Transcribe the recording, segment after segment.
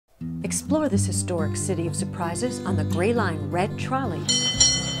Explore this historic city of surprises on the Gray Line Red Trolley,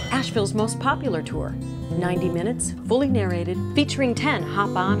 Asheville's most popular tour. 90 minutes, fully narrated, featuring 10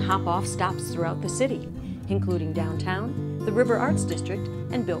 hop-on, hop-off stops throughout the city, including downtown, the River Arts District,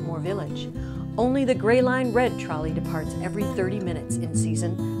 and Biltmore Village. Only the Gray Line Red Trolley departs every 30 minutes in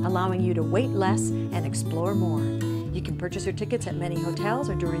season, allowing you to wait less and explore more. You can purchase your tickets at many hotels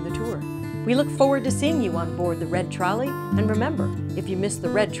or during the tour. We look forward to seeing you on board the Red Trolley, and remember, if you miss the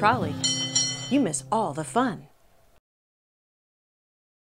Red Trolley, you miss all the fun.